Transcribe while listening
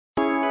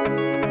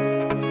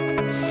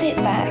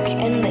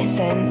back and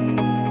listen.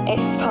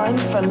 It's time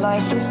for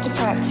License to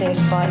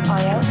Practice by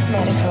IELTS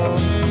Medical.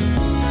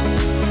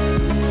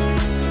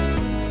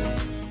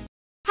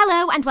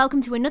 Hello and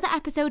welcome to another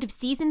episode of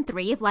Season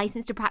 3 of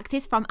License to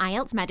Practice from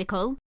IELTS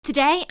Medical.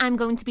 Today I'm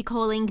going to be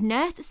calling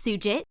Nurse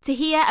Sujit to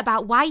hear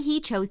about why he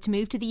chose to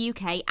move to the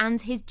UK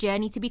and his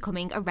journey to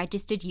becoming a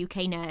registered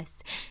UK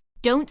nurse.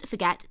 Don't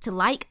forget to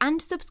like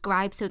and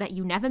subscribe so that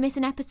you never miss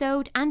an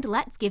episode, and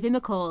let's give him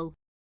a call.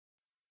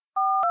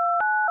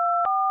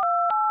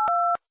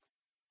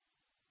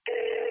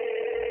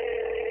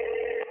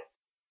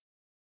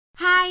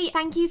 Hi,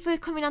 thank you for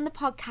coming on the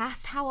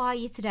podcast. How are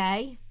you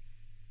today?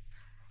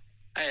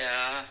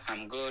 Hiya,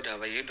 I'm good. How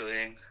are you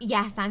doing?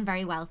 Yes, I'm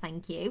very well,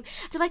 thank you.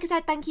 So like I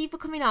said, thank you for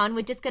coming on.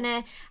 We're just going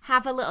to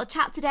have a little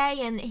chat today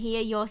and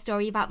hear your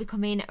story about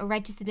becoming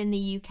registered in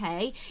the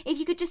UK. If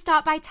you could just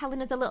start by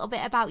telling us a little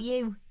bit about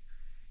you.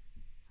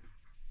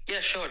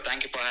 Yeah, sure.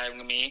 Thank you for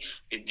having me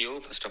with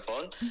you, first of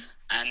all.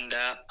 And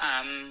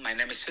my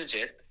name is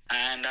Sujit,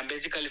 and I'm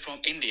basically from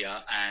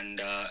India. And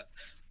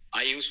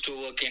I used to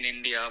work in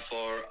India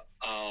for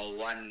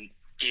 1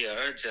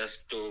 year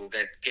just to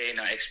gain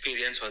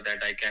experience so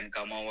that I can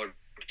come over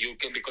to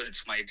UK, because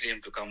it's my dream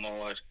to come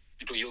over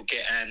to UK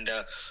and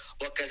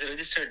work as a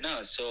registered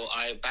nurse. So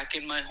back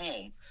in my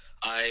home,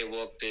 I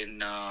worked in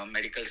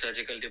medical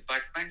surgical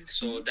department.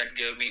 So that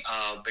gave me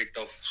a bit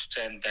of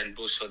strength and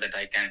boost so that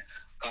I can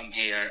come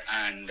here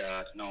and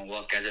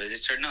work as a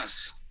registered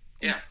nurse.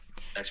 Yeah.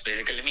 That's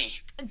basically me.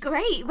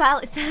 Great. Well,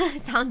 it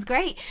sounds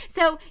great.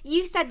 So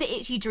you said that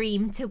it's your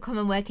dream to come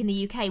and work in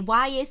the UK.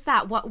 Why is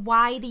that?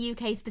 Why the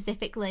UK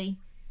specifically?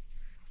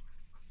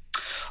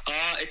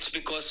 It's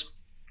because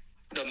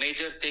the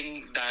major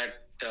thing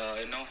that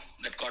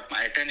that caught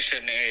my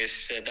attention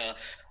is the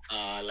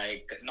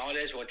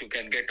knowledge what you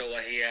can get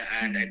over here,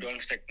 and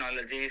advanced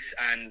technologies,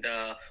 and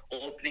the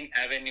opening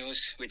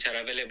avenues which are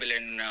available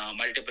in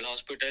multiple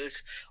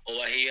hospitals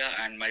over here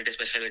and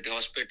multi-specialty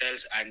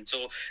hospitals, and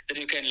so that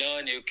you can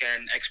learn, you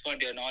can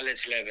expand your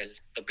knowledge level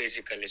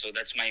basically. So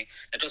that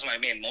was my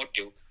main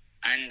motive,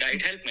 and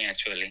it helped me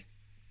actually.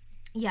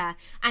 Yeah,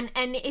 and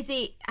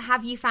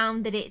have you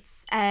found that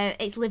it's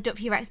lived up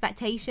to your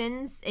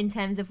expectations in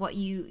terms of what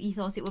you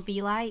thought it would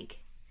be like?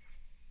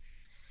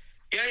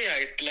 Yeah,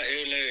 it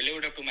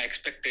lived up to my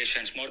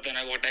expectations more than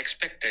what I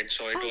expected.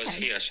 So it was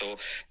here. So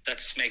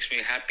that makes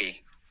me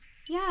happy.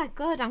 Yeah,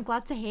 good. I'm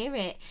glad to hear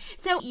it.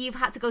 So you've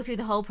had to go through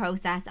the whole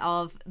process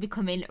of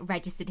becoming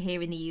registered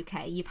here in the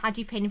UK. You've had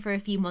your PIN for a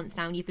few months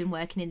now, and you've been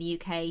working in the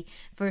UK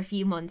for a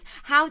few months.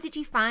 How did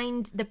you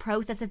find the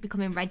process of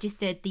becoming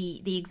registered,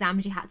 the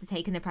exams you had to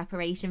take and the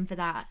preparation for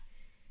that?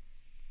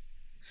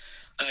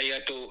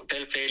 To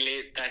tell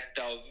fairly that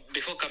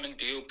before coming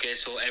to UK,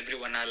 so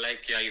everyone are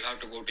like, you have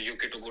to go to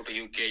UK. To go to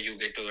UK, you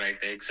get to write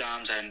the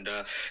exams, and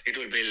it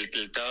will be a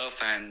little tough,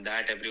 and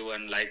that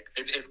everyone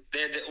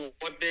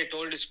what they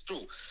told is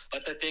true.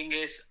 But the thing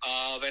is,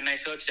 when I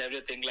searched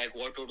everything, like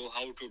what to do,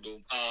 how to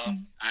do,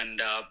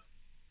 and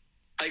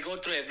I go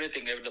through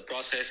everything, the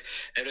process,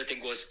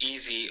 everything was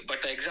easy,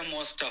 but the exam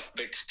was tough,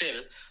 but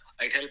still,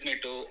 it helped me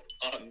to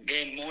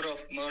gain more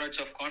much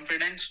of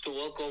confidence to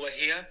work over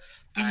here.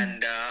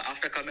 And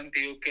after coming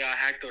to UK, I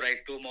had to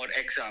write 2 more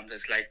exams.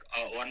 It's like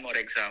one more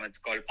exam. It's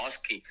called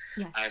OSCE.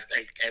 Yeah. As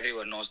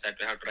everyone knows that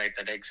we have to write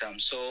that exam.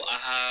 So I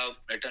have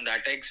written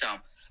that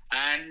exam,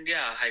 and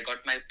I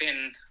got my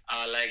PIN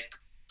like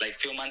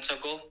few months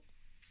ago.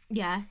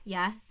 Yeah.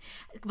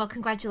 Well,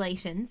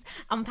 congratulations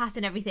on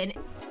passing everything.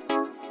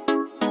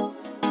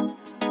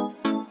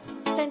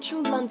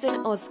 Central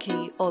London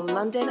OSCE or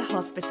London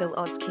Hospital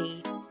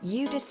OSCE.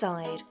 You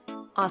decide.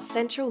 Our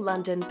Central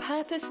London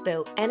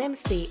purpose-built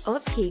NMC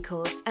OSCE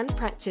course and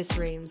practice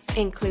rooms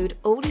include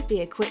all of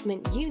the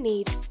equipment you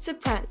need to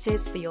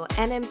practice for your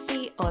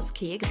NMC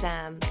OSCE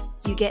exam.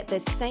 You get the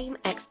same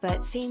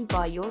expert team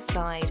by your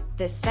side,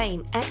 the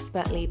same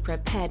expertly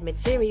prepared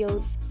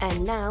materials,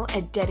 and now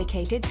a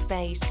dedicated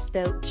space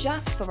built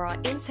just for our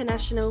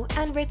international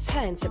and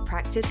return to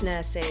practice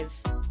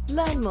nurses.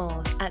 Learn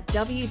more at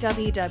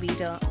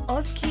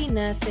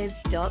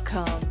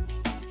www.oscenurses.com.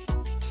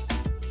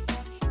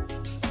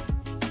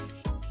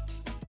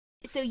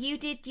 So you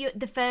did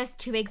the first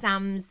 2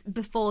 exams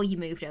before you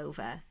moved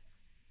over?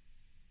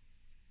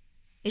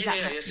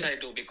 Yes, I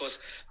do, because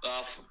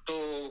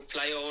to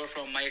fly over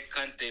from my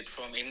country,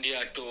 from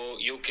India to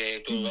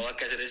UK to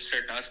work as a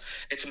registered nurse,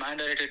 it's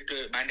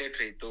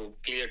mandatory to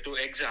clear 2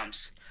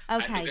 exams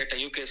and to get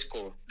a UK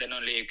score. Then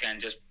only you can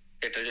just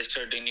get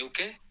registered in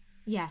UK.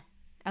 Yeah.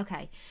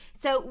 Okay.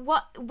 So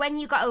when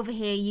you got over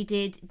here, you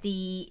did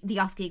the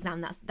OSCE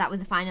exam. That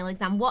was the final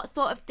exam. What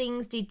sort of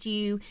things did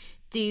you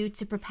do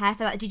to prepare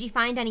for that? Did you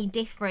find any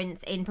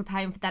difference in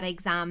preparing for that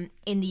exam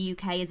in the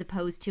UK as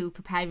opposed to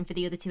preparing for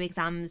the other 2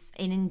 exams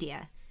in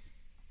India?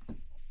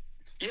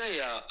 The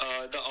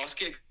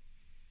OSCE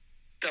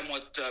exam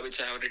which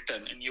I have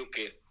written in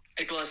UK,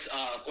 it was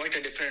quite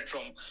a different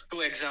from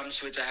two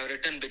exams which I have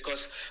written,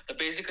 because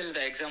basically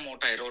the exam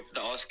what I wrote,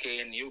 the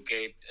OSCE in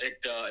UK,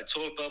 its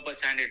sole purpose,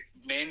 and it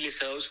mainly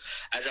serves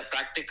as a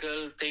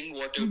practical thing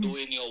what you do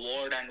in your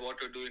ward and what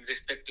you do in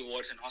respective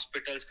wards and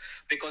hospitals,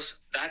 because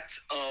that's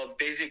a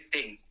basic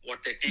thing what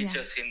they teach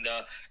us in the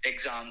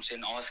exams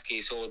in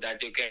OSCE, so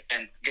that you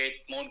can get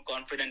more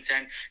confidence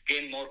and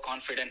gain more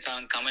confidence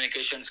on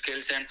communication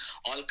skills and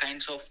all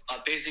kinds of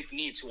basic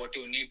needs what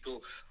you need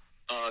to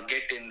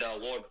get in the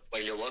ward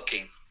while you're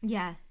working.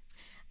 Yeah.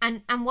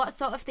 And what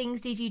sort of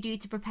things did you do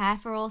to prepare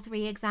for all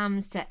three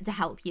exams to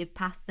help you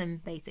pass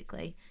them,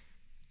 basically?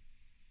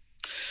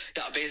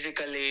 Yeah,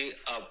 basically,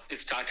 it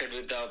started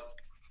with the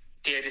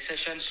theory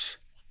sessions,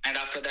 and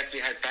after that we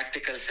had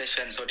practical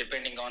sessions. So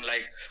depending on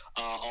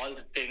all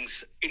the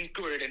things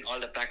included in all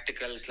the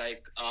practicals,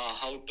 like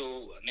how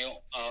to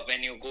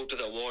when you go to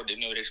the ward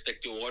in your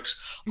respective wards,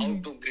 how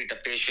to greet the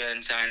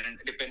patients, and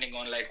depending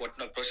on what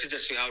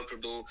procedures you have to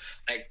do,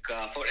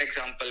 for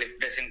example, if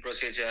dressing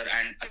procedure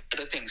and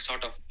other things,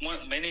 sort of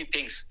many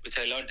things which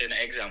I learned in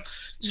the exam.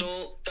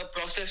 So the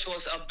process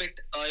was a bit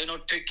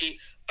tricky,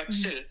 but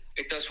still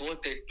it was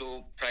worth it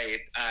to try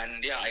it,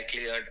 and I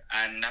cleared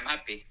and I'm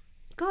happy.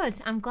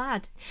 Good, I'm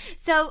glad.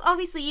 So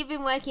obviously you've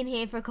been working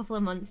here for a couple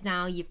of months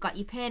now, you've got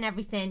your pay and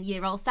everything,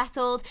 you're all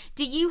settled.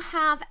 Do you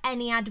have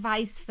any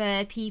advice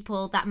for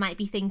people that might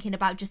be thinking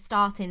about just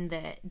starting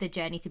the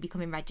journey to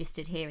becoming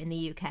registered here in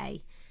the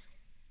UK?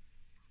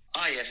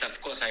 Yes, of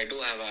course, I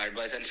do have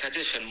advice and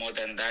suggestion more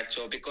than that.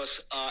 So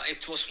because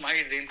it was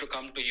my dream to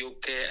come to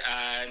UK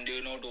and,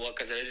 to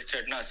work as a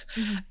registered nurse.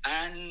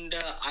 And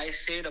I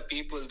say the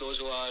people, those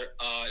who are,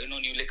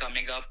 newly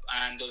coming up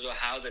and those who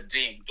have the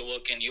dream to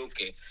work in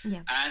UK.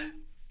 Yeah. And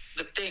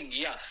the thing,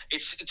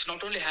 it's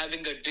not only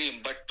having a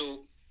dream, but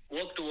to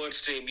work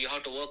towards dream, you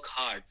have to work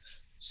hard.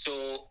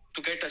 So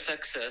to get a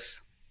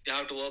success, you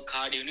have to work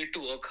hard, you need to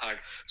work hard.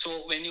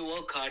 So when you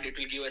work hard, it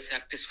will give a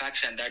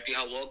satisfaction that you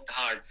have worked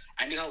hard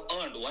and you have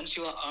earned. Once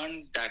you have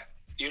earned that,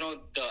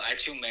 the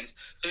achievements,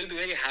 so you'll be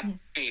very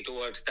happy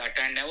towards that,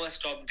 and never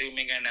stop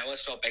dreaming and never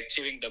stop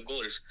achieving the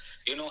goals.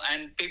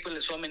 And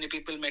so many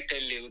people may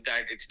tell you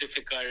that it's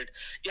difficult.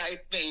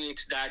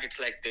 It's that, it's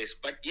like this,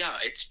 but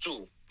it's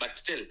true. But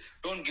still,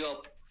 don't give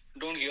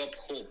up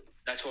hope.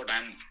 That's what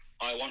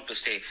I want to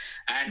say.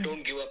 And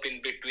don't give up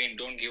in between,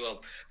 don't give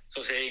up.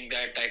 So saying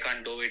that I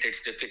can't do it,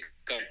 it's difficult.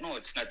 No,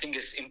 nothing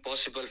is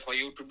impossible for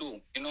you to do,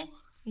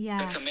 Yeah.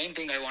 That's the main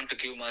thing I want to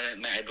give my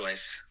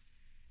advice.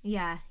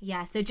 Yeah.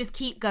 So just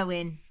keep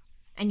going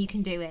and you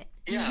can do it.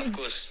 Yeah, of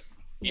course.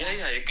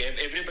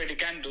 Everybody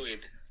can do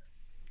it.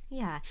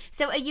 Yeah.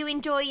 So are you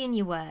enjoying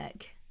your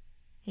work?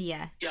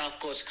 Yeah. Yeah, of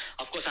course.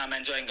 I'm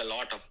enjoying a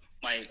lot of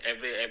my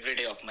every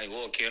day of my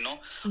work,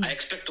 I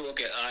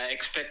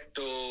expect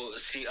to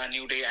see a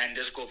new day and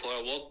just go for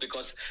a walk,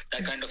 because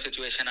that kind of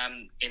situation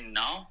I'm in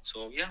now.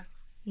 So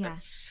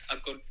that's a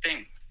good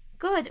thing.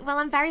 Good. Well,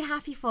 I'm very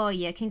happy for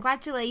you.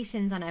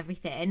 Congratulations on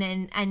everything,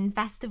 and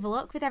best of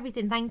luck with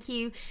everything. Thank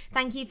you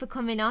for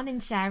coming on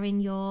and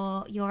sharing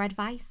your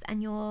advice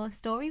and your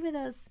story with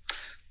us.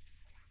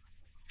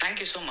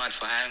 Thank you so much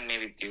for having me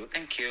with you.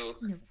 Thank you.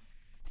 No.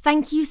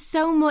 Thank you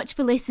so much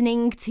for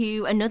listening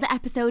to another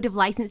episode of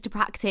Licensed to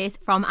Practice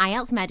from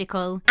IELTS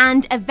Medical,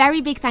 and a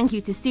very big thank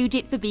you to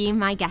Sujit for being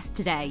my guest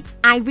today.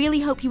 I really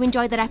hope you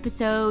enjoyed that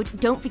episode.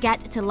 Don't forget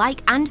to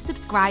like and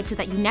subscribe so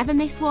that you never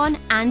miss one,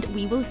 and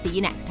we will see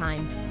you next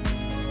time.